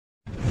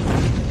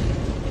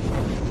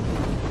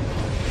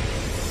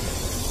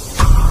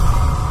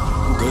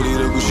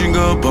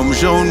kushinga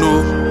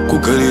pamushauno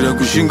kugarira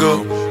kushinga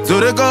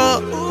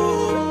zoreka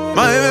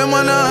maive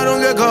mwana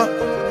arongeka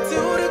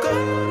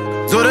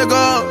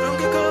zoreka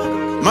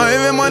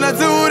maive mwana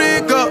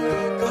tsiurika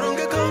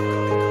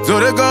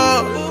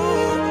zoreka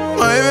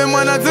maive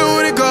mwana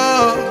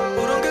tsiurika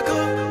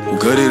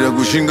kugarira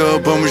kushinga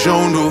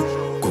pamushauno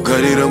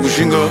kugarira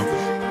kushinga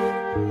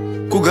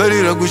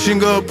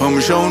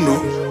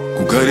pamushauno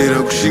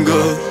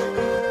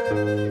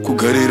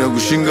kugarira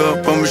kushinga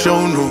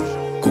pamushauno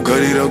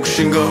kugarira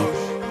kushinga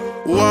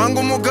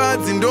wangu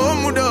mukadzi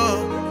ndomuda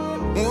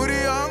muri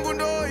yangu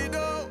ndoida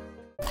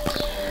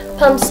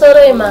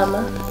pamusoro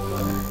mama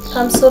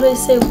pamusoro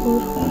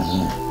isekuru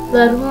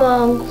varume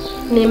vangu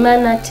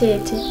nemana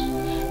tete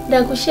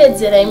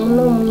ndakushedzerai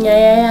muno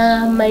munyaya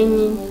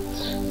yamainini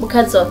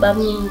mukadzi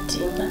wabamwe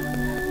Mudhimba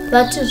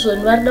vati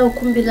zvoni varida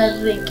kukumbira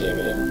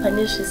ruregerero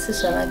pane zvese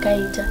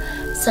zvavakaita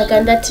saka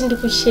ndati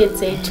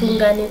ndikushedzei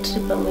tiungane tiri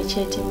pamwe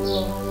chete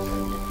muno.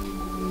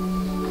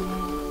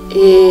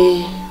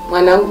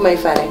 Mwanangu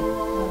Maifarai,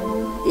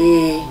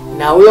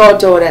 nawe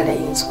wataura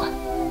ndainzwa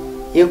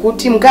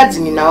yekuti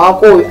mukadzinyina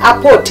wako uyu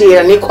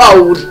apotera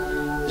nekwauri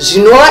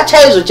zvinova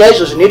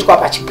chaizvo zvinoitwa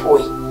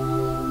pachipoi.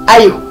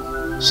 Aiwa,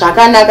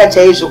 zvakanaka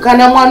chaizvo.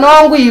 Kana mwana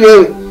wangu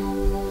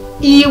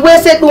iwe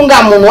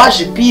sedunga munhu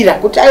wazvipira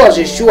kuti aiwa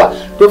zveshuwa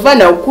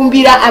ndofanira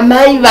kukumbira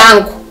amai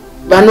vangu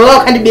vanova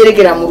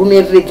vakandiberekera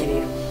murume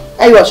ruregerero.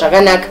 Aiwa,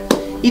 zvakanaka.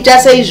 Ita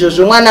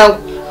seizvozvo mwanangu.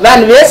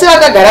 Vanhu vese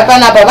vakagara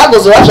panapa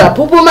vagozova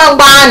zvapupu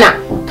mangwana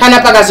kana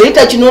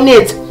pakazoita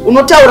chinonetsa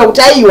unotaura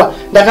kuti aiwa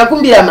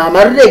ndakakumbira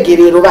mama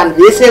ruregerero vanhu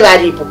vese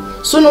varipo.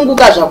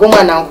 Sununguka zvako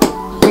mwanangu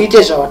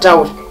uite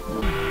zvawataura.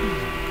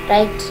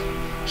 Right.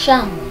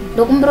 Shangu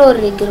ndokumbira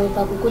ruregerero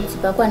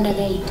pakukudzipa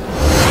kwandakaita.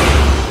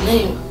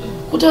 Nei,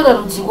 kutaura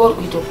rudziko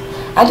rwito.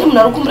 Andi munhu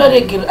arikumbira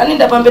ruregerero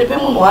anoenda pamberi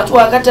pemunhu wacho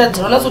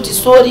wakatadzira unazoti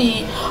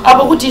sorry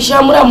apo kuti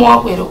shamura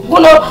wako here.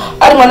 Kuno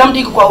ari mwana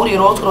mudiki kwauri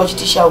here wautwira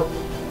uchiti shawu.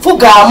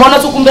 Fugama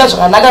unatsokumbira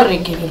zvakanaka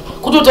ruregerero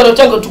kuti utaure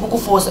utange kuti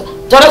kukufosa.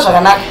 Taura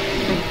zvakanaka.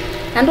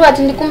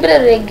 Handwati ndikumbire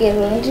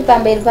ruregerero ndiri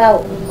pamberi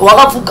pavo.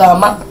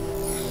 Wakapfugama.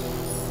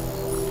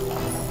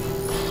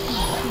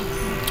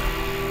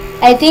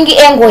 I think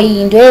engo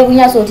iyi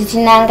ndoyekunyasoti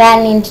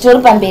tinangane nditori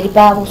pamberi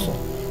pavo so.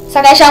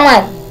 Saka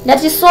shamwari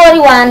ndati sorry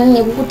wani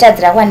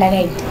nekukutadzira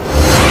kwandakaita.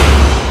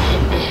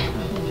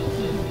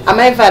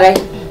 Amai Farai,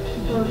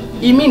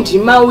 imi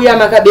ndima uya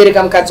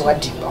makabereka mukadzi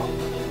waDhimba.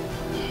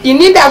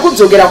 Ini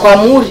ndakudzokera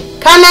kwamuri.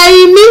 Kana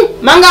imi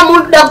manga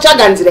muda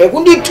kutsvaga nzira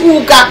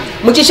yekundituka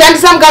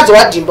muchishandisa mukadzi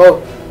waDhimba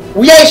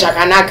uyai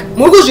zvakanaka.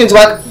 Muri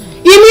kuzvinzwa?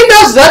 Imi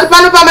ndoziva kuti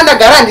pano pamba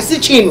ndagara handisi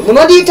chinhu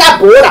munondiita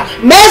bhora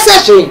mese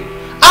zvenyu.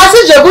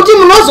 Asi zvekuti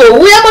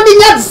munozouya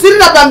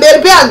mundinyadzisirira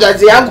pamberi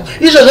pehanzvadzi yangu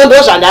izvozvo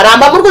ndo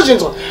zvandaramba. Muri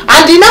kuzvinzwa?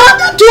 Handina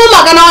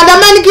wandatuma kana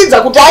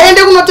wandamanikidza kuti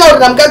aende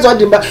kunotaurira mukadzi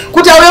waDhimba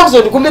kuti auye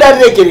kuzondikumbira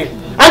ruregerero.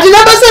 Handina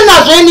basa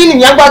nazvo inini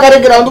nyangu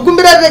akaregera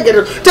kundikumbira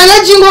ruregerero.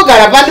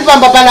 Takachingogara pandi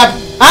pamba panapa.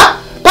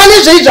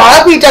 Pane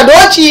zveizvava kuita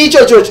ndochii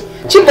ichochocho.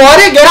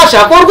 Chimboregera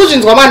zvako. Uri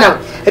kuzvinzwa mwanangu?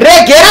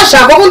 Regera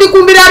zvako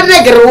kundikumbira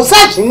ruregerero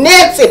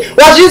usazvinetse.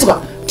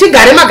 Wazvinzwa?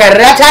 Tigare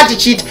magariro atati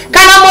chita.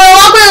 Kana moyo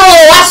wako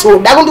iwowo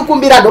wazoda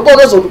kundikumbira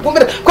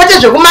ndopozondikumbira kwete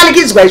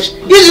zvekumanikidzwa izvi.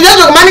 Izvi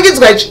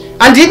ndezvekumanikidzwa izvi.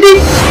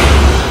 Handidi.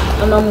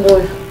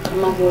 Amamboyo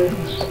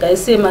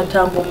ngaise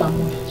matambo mama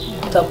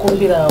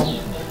takumbirawo.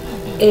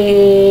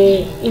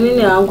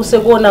 Inini hangu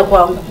sekuona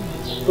kwangu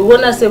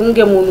ndikuona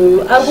semunge munhu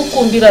uyu ari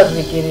kukumbira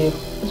ruregerero.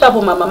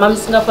 Ipapo mama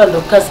mamusingafanira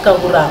kukasika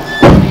kuramba.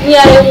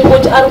 Nyaya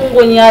yekungoti ari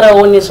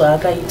kungonyarawo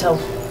nezvaakaitawo.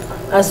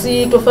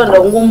 Asi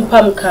tofanira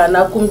kungomupa mukana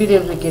akumbire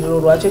ruregerero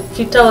rwacho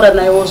tichitaura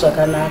nayewo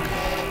zvakanaka.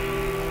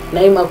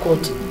 Nai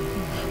makoti.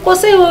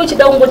 Kose iwe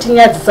uchida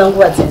kungotinyadzisa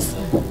nguva dzese.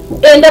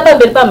 Enda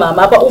pamberi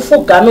pamama apa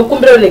ufugame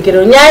kumbire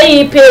ruregerero nyaya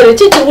ipere.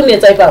 Chii chiri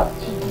kunetsa ipapo?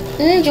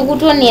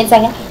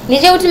 Ndikutonetsa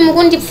ndechekuti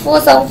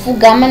mukundifosa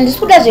kupfugama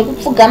ndisikuda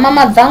zvekupfugama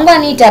mabvangu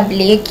anoita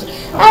black.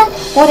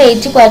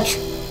 Oreiti kwacho.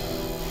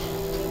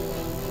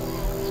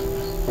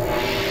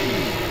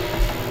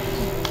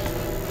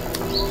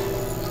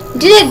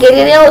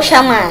 Ndiregererewo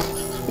shamwari.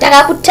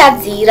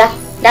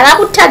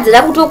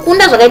 Ndakakutadzira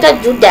kutokunda zvakaita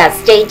Judas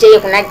chaicheye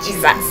kuna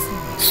Jesus.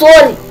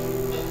 Sorry.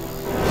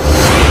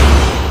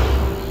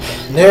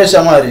 Newe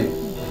shamwari,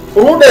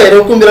 uruda here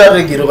kukumbira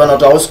ruregerero kana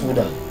kuti hausi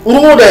kuda?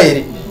 Uruda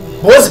here?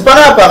 Bozi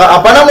panapa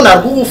hapana munhu ari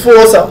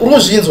kukufosa. Uri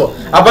kuzvinzwa?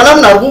 Hapana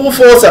munhu ari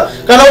kukufosa.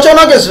 Kana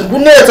uchiona kunge zviri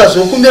kunetsa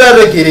zvekukumbira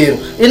ruregerero,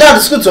 ini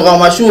handisi kudzoka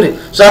mumashure.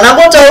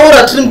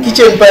 Zvandangotaura tiri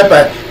mukicheni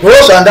paipai ndo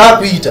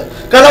zvandakuita.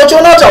 Kana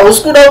uchiona kuti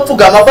hausi kuda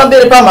kupfugama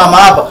pamberi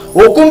pamama apa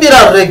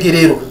wokumbira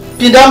ruregerero,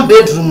 pinda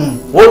mubedroom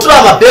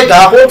wotora mabhegi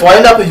ako wobva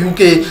waenda kuUK.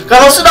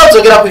 Kana usida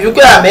kudzokera kuUK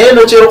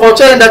hameno chero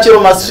kwauchaenda chero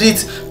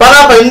mastreets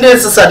panapa ini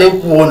ndisisade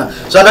kukuona.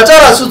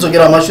 Zvandataura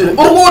siudzokera mumashure.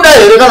 Uri kuda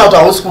here kana kuti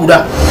hausi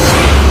kuda?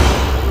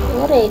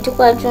 Oreiti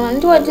kwacho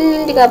ndiwati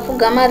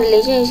ndikapfugama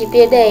relationship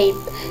yedu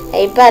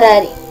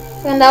haiparari.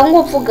 Saka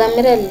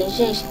ndakungopfugamira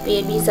relationship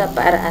yedu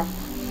isaparari.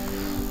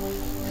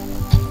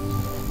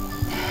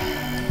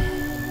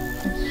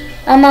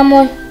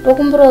 Amamoyo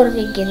ndokumbira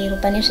ruregerero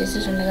pane zvese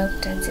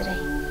zvandakakutadzirai.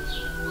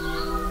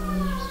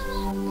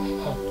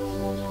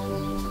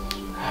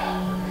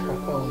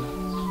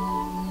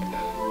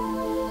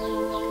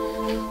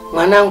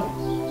 mwanangu,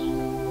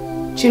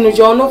 chinhu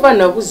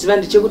chaunofanira kuziva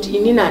ndechekuti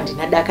inini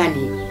handina daka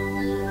newe.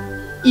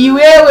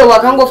 Iwewe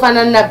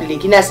wakangofanana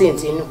naBlack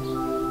naSenzenu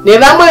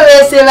nevamwe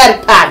vese vari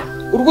pano,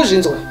 uri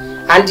kuzvinzwa.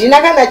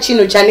 Handina kana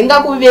chinhu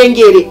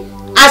chandingakuvengere,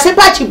 asi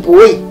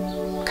pachibhoyi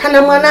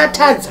kana mwana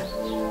atadza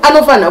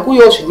anofanira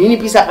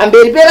kuyozvininipisa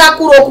pamberi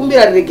pevakuru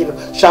okumbira ruregerero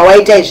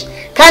zvawaita izvi.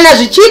 Kana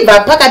zvichibva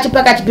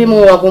pakati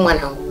pemwoyo wako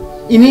mwanangu,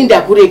 inini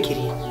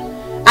ndakuregerera.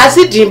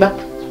 Asi Dhimba,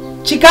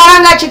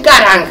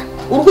 chikaranga,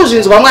 uri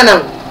kuzvinzwa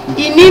mwanangu,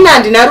 inini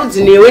handina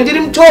rudzi newe, ndiri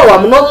mutorwa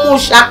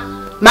munomusha.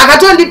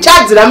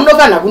 Makatonditadzira,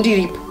 munofanira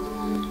kundiripa.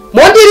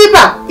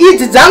 Mondiripa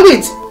idzi dzangu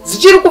idzi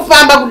dzichiri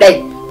kufamba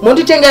kudai,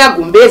 monditengera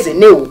gumbeze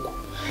nehuku.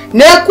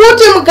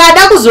 Nekuti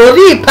mukada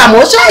kuzoripa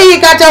mhosva iyi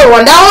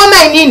ikataurwa,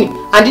 ndaoma inini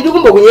handidi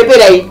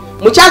kumbokunyeperai.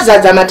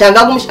 Muchazadza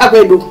matanga kumusha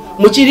kwedu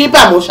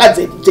muchiripa mhosva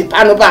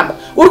dzepano pamba.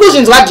 Uri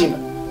kuzvinzwa Dhimba?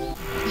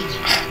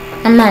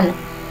 Amana,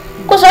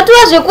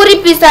 kuzvatuva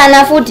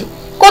zvekuripisana futi.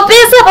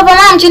 Kopesa apa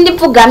pama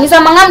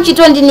muchindipfugamisa manga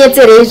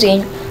muchitondinetserei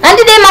zvenyu.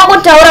 Handidei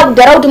mangotaura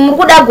kudhara kuti muri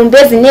kuda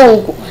gumbezi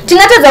nehuku.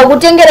 Tingatadza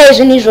kukutengerai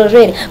zvinhu izvozvo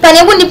here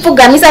pane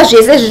kundipfugamisa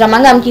zvese izvi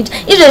zvamanga muchiita.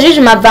 Izvezvi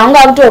zvimabva angu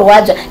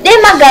akutorwadza. Dei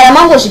magara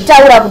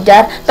mangozvitaura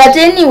kudhara. But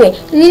anyway,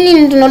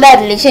 inini ndinoda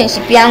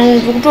relationship yangu,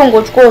 ndiri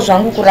kutongotyawo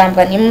zvangu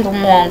kurambwa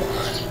nemurume wangu.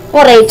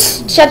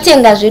 Alright,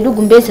 tichatenga zvedu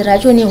gumbezi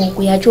racho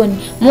nehuku yachoni.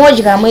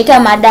 Modya moita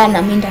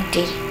madana moenda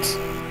date.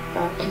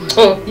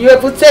 Iwe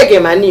pfutseke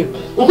maniwe,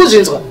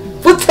 ukuzvinzwa?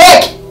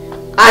 Pfutseke.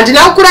 Handina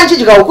kukura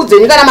nchidya huku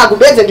dzenyu kana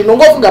magumbeze,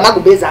 ndinongofunga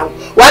magumbeze angu.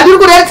 Wandiri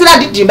kureretsera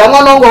ndiDhimba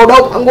mwana wangu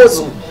wauda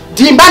upangozu.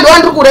 Dhimba ndo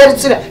wandiri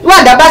kureretsera.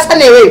 Iwe ndabasa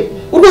newe.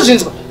 Uri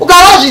kuzvinzwa?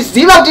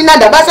 Ukawazviziva kuti ina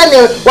ndabasa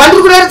newe,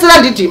 wandiri kureretsera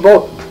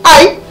ndiDhimba.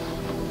 Ai.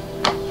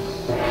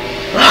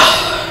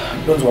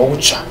 Ndonzwa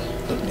ucha.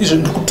 Izvo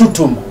ndiri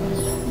kututuma.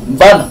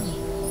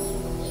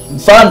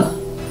 Mfana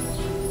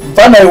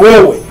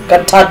iwewe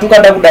katatu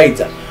kada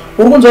kudaidza.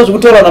 Uri kunzwa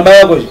zvekutaura namai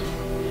yako izvi?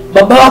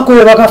 Baba vako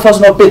vakafa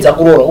sina kupedza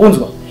kuroora,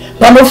 unzwa?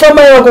 Panofa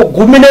mai vako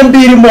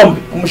 12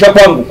 mombe kumusha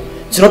kwangu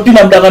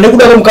dzinopinda mudanga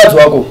nekuda kwemukadzi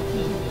wako.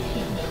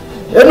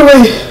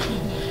 Anyway,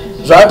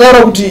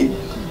 zvataura kuti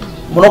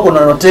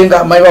munogona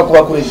notenga mai vako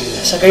vakuregera.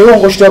 Saka iwe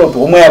ungoshitaura kuti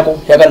homwe yako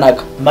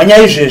yakanaka. Manya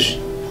izvezvi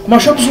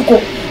kumashopusi uko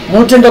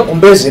munotenga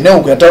gumbeze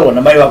nehuku yataurwa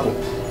namai vako.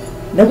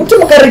 Nekuti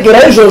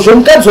mukaregera izvozvo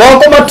mukadzi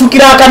wako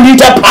matukira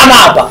akandiita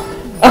panapa,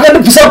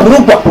 akandibvisa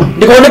bhurukwa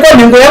ndikaonekwa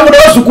nhengo yangu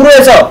nevazukuru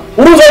vese ava.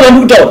 Urikuzwa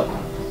zvandiri kutaura?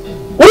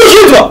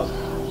 Urikuzvinzwa?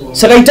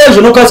 Saka itai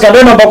zvinokasika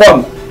ndoinamba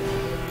kwangu.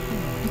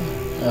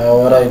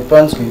 Alright,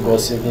 panzwi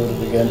kwasekuru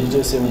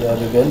ndicho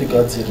semudari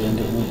ndigadzirire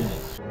ndibude.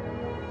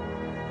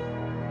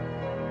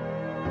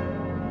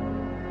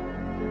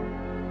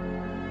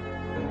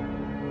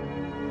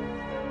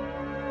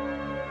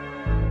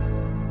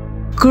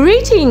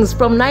 Greetings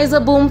from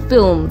Nizaboom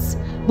Films.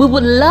 We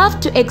would love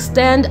to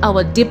extend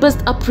our deepest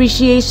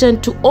appreciation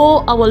to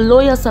all our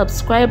loyal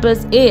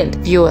subscribers and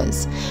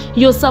viewers.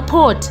 Your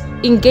support,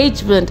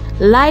 engagement,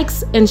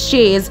 likes and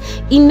shares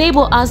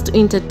enable us to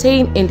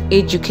entertain and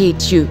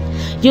educate you.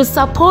 Your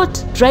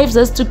support drives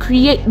us to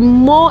create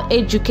more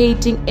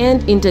educating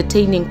and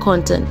entertaining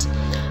content.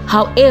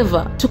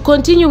 However, to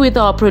continue with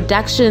our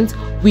productions,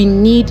 we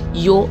need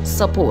your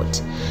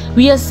support.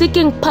 We are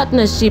seeking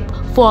partnership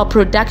for our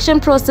production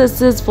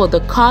processes for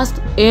the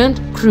cast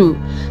and crew.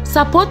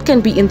 Support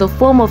can be in the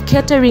form of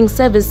catering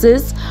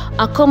services,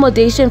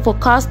 accommodation for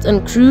cast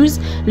and crews,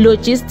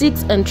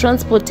 logistics and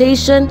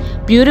transportation,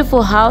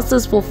 beautiful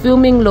houses for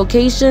filming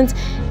locations,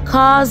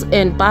 cars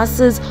and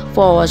buses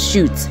for our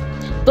shoots.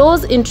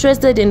 Those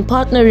interested in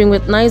partnering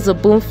with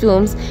Nizaboom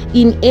Films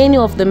in any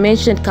of the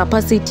mentioned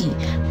capacity,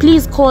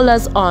 please call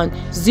us on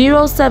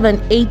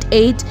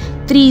 0788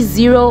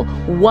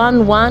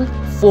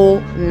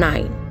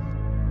 301149.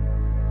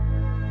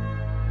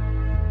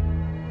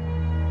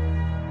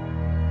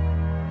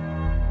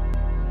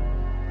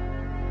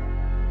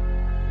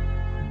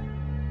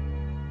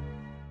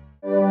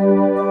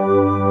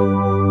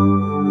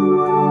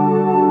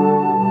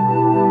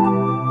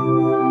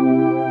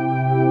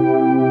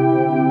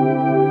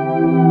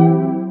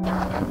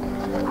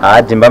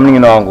 Dhimba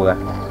munin'ina wangu ka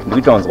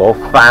ndikuita unzwa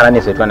ufara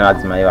nezvaitwa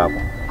nevadzimai vako.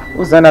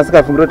 Uzana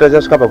asikafungira kuti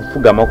achasvika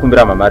pakupfugama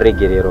ukumbira mama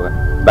regerero ka,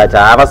 but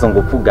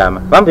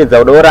havazongopfugama vambedza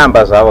kuda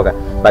uramba zvavo ka,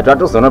 but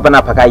vatozoona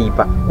pana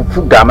pakaipa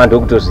kupfugama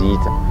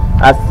ndokutozviita.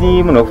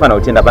 Asi munhu wekufanira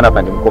kutenda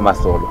panapa ndimukoma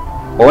Solo.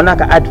 Waona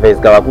ka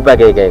advice kavakupa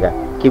kaikaika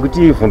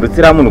kekuti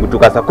vhundutsira munhu kuti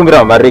ukasakumbira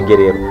mama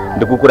regerero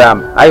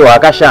ndikukuramba. Aiwa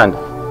akashanda.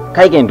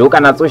 Kaike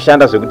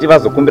ndokanatsoshanda zvekuti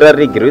vazokumbira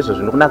regerero izvo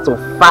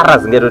zvinokunatsofara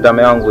zingaitoti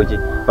amai vangu uchi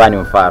pane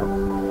mufaro.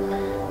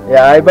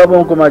 Ya ibaba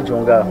mukoma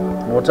Jonga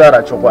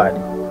notara chokwadi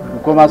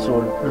mukoma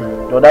Solo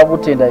ndoda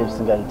kutenda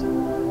izvisingaiti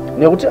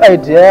nekuti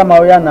idea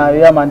yamauya nayo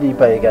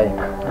yamandipa ega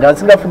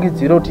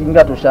ndasingafungidzira kuti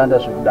ingatoshanda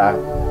zvekudaro.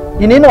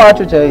 Inini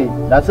wacho chai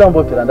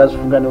ndasambobvira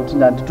ndazvifunga nekuti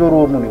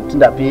ndanditoriwo munhu wekuti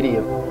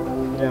ndaperera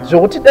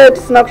zvokuti dai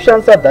tisina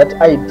kushandisa that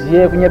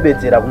idea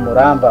yekunyebedzera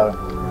kumuramba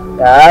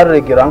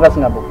regerero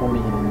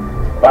angasingambokumbiri.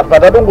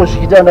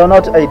 patatongozviita ndaona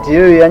kuti idea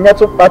iyoyo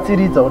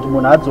yanyatsobatsiridza kuti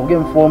munhu adzoke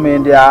mufome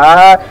ende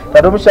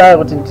tatomushaya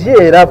kuti ndiye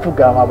here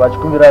apfugama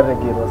pachikumbira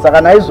regero.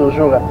 Saka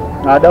naizvozvo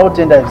ada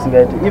kutendai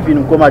zvisingaiti even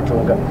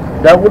mkomajonga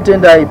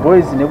ndakutendai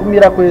boys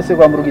nekumira kwese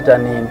kwamuri kuita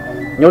nini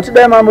nekuti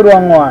dai mamuri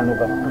vamwe vanhu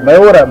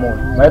maiora munhu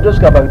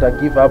maitosvika pakuita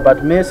give up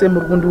but mese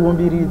muri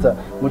kundiumbiridza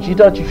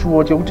muchiita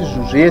chishuwo chekuti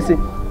zvinhu zvese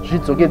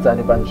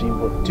zvidzokedzane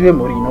panzvimbo tive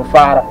mhuri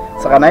inofara.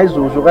 Saka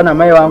naizvozvo kana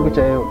mai vangu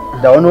chaivo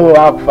ndaonowo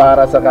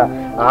vakufara. Saka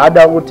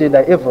haada kutenda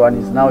everyone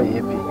is now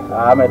happy.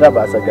 Maita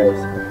basa guys.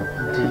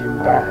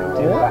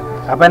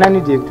 Hapana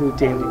nidi yekuti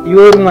utende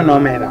iwe uri mwana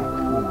wamai vangu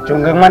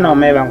jonga mwana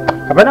wamai vangu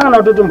hapana kana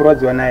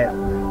kutotomborwadziwa naye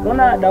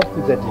ona ada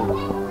kupfudza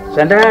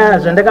dimba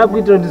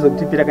zvandakakuitira kuti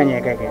ndizokutipira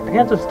kanyaya kakaenda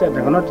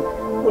ndinyatsositadza kanoti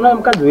una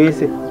mukadzi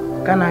wese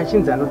kana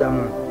achinzi anoda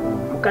munhu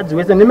mukadzi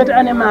wese ndimeti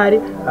ane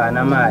mari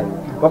haana mari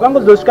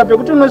wakangozosvika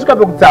pekuti unosvika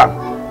pekutsama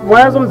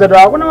wanasomuzati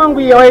hakuna wangu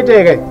iye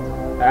waiteka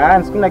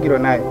ndisikunakirwa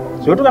naye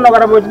zvokuti kana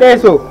ukaramba uchidai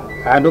so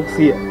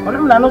ndokusiya ona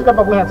munhu anosvika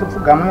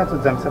pakunyatsopfugama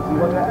unyatsodzamisa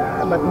pfungwa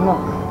but no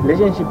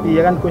relationship iyi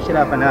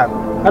yakandikoshera apa neapo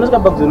anosvika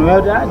pakuzonoya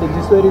kuti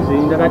ndedisori zvei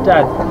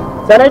ndakatadza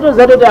saka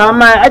itoziva kuti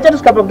hamai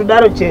achatosvika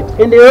pakutodaro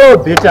chete ende iwewo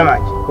bheta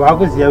manje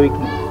wakuziya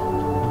weakness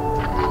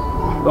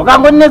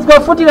wakangonetswa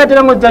futi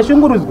ikatekangodza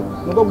shungurudzwa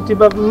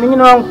nokokutipa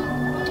munin'ina wangu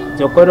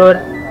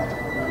dzokorora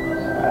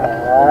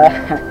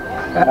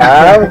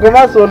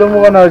mkomasolo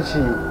muona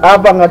uchii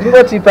apa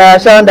ngatingoti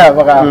payashanda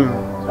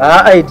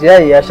apa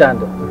idea iyi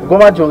yashanda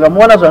mkomajonga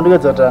muona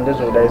zvandikuedza kutaura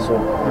ndezvekudai so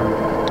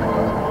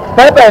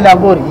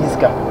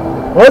paipainangoriska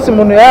hosi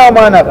munhu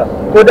yaamwanaka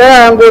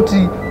kodai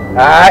angoti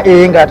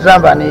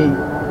ngatiramba nei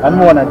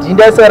anomuona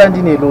ndindaisara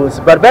ndine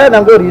losi but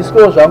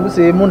painangoriskwo zvangu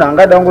semunhu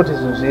angada kungoti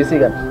zvinhu zvese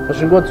kana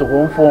zvingodzoka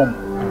mufomu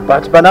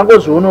but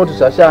pandangozviona kuti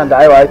zvashanda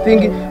aiwa I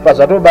think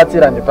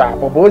pazvatobatsira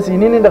ndipapo bosi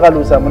inini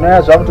ndakalusa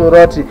munoya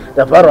zvakutora kuti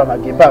ndabvarwa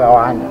magemba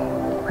akawanda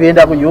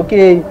kuenda kuuk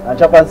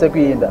handichakwanise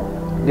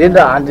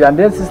kuenda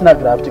handisisina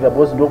graftika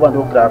bosi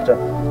ndokwandografta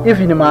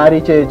even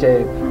mari chaiyo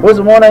chaiyo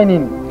bosi umaona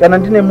inini kana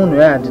ndine munhu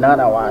yaya handina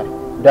kana wari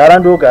ndara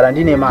ndogara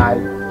ndine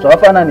mari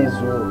zvakafanana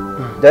nezuro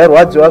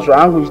ndairwadziwa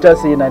zvangu ichita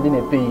sei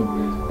handine pain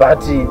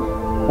but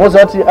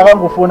moziva kuti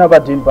akangofona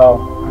padini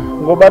pavo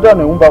ngobata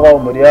neumba kwavo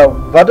mhuri yavo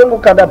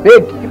bvatongokanda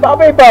bhegi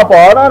ipapo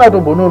haana kana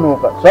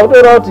tombononoka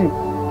zvakutoora kuti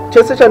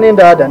chese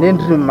chanendada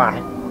nendiri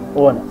mumari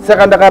ona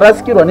saka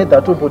ndakarasikirwa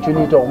nethat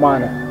opportunity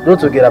omwana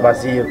ndodzokera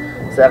pazero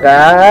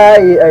saka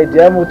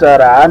idea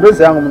mutaura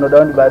handozi yangu munoda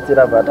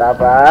kundibatsira but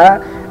apa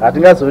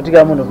hatingazoti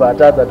ka munhu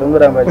patadza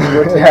tongoramba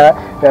tichoti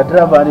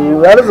ngatiramba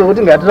neiwe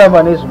harizokuti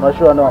ngatiramba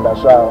nezvimashuwa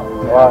nowandasvava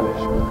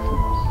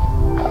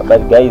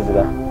but guys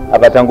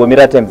apa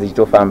tangomira time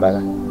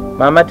dzichitofamba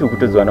mama tiri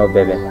kutodziwana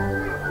ubebe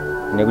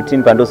nekuti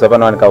pandozva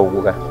panowanika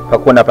ukuka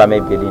pakuona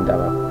pamaibelinda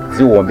vapo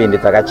dzihombe ende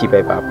dzakachipa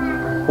ipapo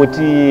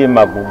kuti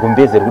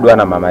magumbezi ri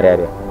kudiwana mamari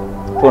ariya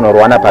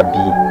tonorwana paB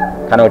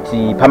kana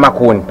kuti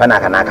pamakoni pana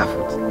akanaka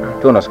futi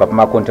tonosvika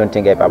pamakoni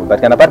tonotenga ipapo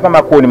but kana pari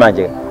pamakoni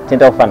manje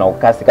tenda kufanira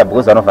kukasika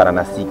because vanovhara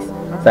na 6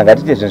 saka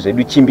ngatite zvinhu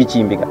zvedu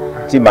chimbi ka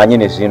timhanye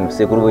nezvinhu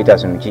sekuri voita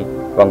zvinhu chi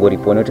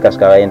vangoripo nekuti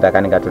kasvika vaenda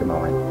kanenge atori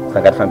mawani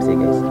saka ngatifambisei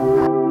guys.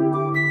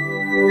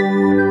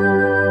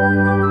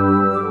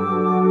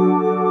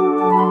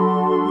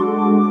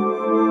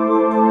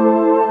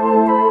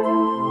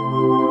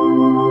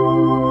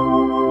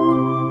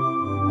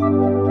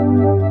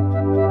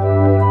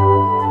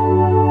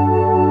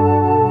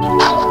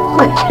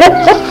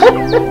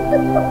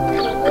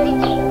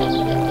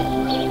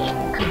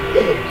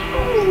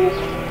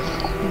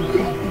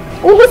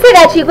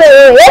 Ukuseka chikwe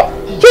wewe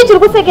chii chiri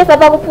kusekesa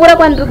pakupfuura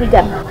kwandiri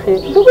kuita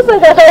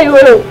ndikusekasa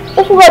iwewe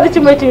ufunga kuti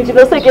chimwe chinhu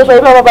chinosekesa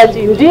ipapa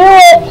pachii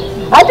ndiwe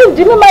hati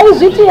ndimi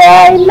maizviti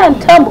ina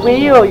ntambwe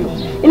iyoyo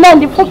ina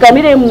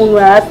ndipfugamirei munhu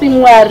haasi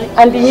mwari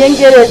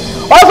andinyengeredzi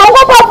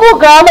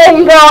wazongopapfugama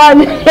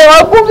ingawani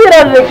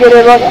wakumbira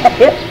ruregerero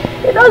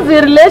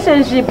inozi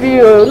relationship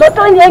iyoyo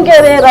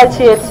unotonyengerera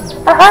chete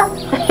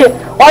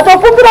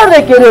watofumbira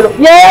ruregerero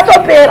nyaya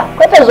yatopera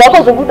kwete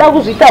zvako zvokuda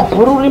kuzviita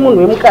bhururi munhu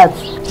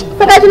wemukadzi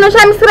saka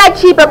chinoshamisira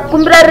chipa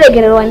kukumbira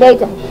ruregerero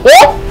wandaita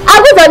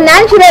akuudza kuti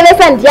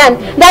nanichirevesa ndiani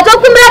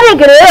ndatokumbira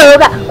ruregerero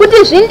iyoyoka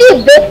kuti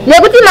zvindibve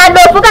nekuti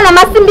madofu kana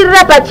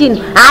masimbirira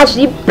pachinhu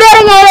hazvipere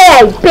nyaya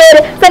haipere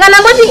saka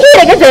nangoti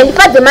iregedzai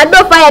ndifadze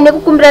madofu aya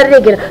nekukumbira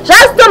ruregerero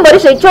zvazvitombori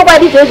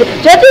zvechokwadi izvozvo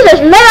zvekuti izvo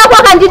zvimai vako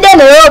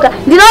akandidenheyoka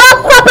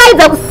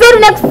ndinovakuvapaidza kuseri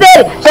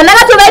nekuseri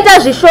zvandakatovaita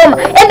zvishoma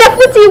ende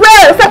futi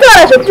iwewe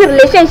usataura zvekuti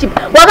relationship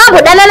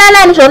wakangodanana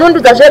nani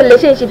zvaunondudza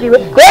zverelationship iwe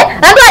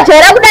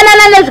handiwajaira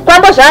kudanana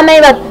nezvikwambo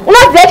zvaamai vako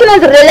unoziva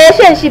chinonzi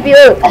relationship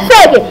iwewe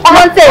seke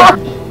nonsense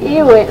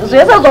iwe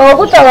zvese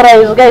zvawakutaura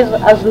izvi kaizvi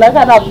hazvina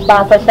kana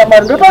basa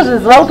shamwari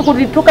ndotozviziva kuti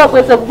kurituka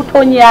kwese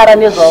kukutonyara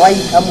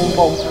nezvawaita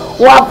mumbomo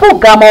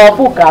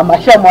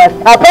wapfugama shamwari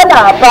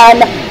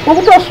hapana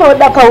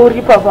ukutosvoda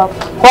pauri papapo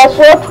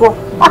wasvotwa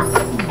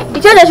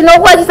ichozvo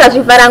chinokuwachisa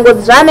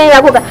zvivharangodzi zvaamai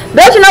vakoka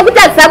ndo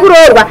chinokutadzisa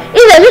kuroorwa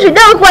izvezvi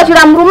zvideu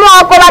kuwachira murume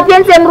wako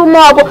vapense murume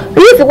wako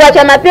bizi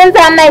kuwacha mapenzi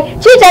amai.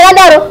 Chii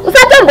chakadaro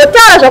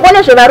usatombotaura zvako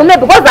nezvevarume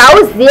because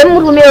hauziye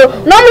murumewo.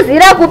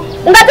 Unomuzivira kupi?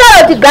 Ungataura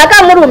kuti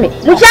gaka murume.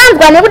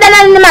 Muchanzwa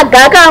nekudanana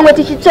nemagaka amwe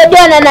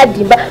tichitsvodeana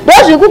naDhimba.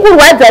 Ndozviri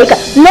kukurwadzaika.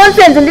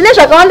 Nonsense, ndine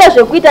zvakawanda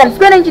zvekuita.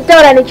 Ndiswere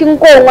ndichitaura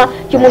nechinkomwa,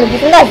 chimunhu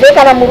chisingazive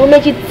kana murume,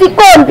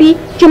 chitsikombi,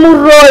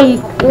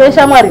 chimuroyi. Iwe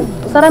shamwari,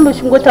 usarambe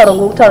uchingotaura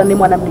ngokutaura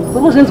nemwana mudiki.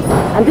 Urikuzvinzwa?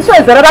 Handiswe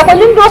zera rako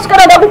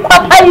ndoswera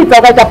ndakukwapayidza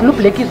ukaita blue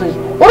black izvezvi.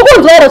 Uri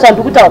kunzwa ere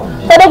zvandiri kutaura?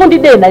 Usade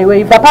kundidena iwe,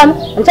 ibva pano.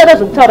 Ndichada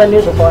zvekutaura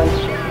nezvakawanda.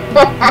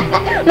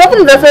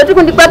 Nofunza soti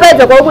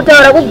kundikwapayidza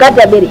kwakutaura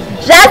kugadhabere.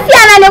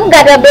 Zvasiyana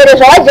nekugadhabere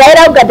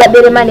zvawajaira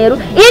kugadhabere manheru.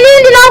 Ini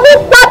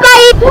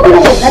ndinokukwapayidza.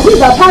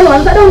 Handibva pano,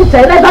 handisada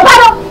kundijaira. Ibva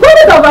pano.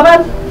 Kuruka ibva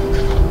pano.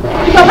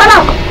 Ibva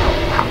pano.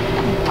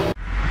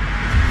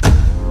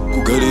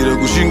 Kugarira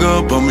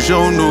kushinga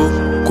pamushauno,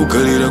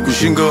 kugarira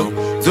kushinga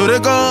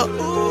zoreka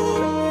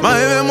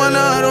maeve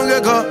mwana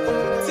arongeka,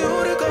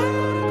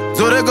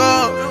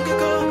 zoreka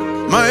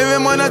maeve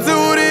mwana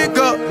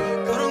dziurika,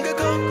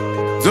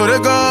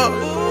 zoreka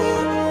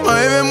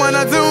maeve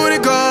mwana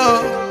dziurika.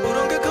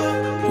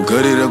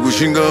 Kugarira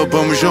kushinga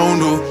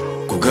pamushauno,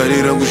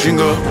 kugarira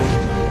kushinga,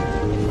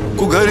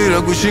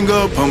 kugarira kushinga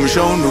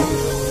pamushauno,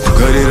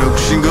 kugarira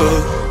kushinga,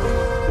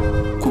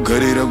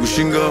 kugarira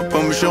kushinga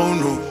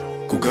pamushauno,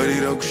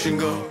 kugarira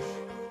kushinga.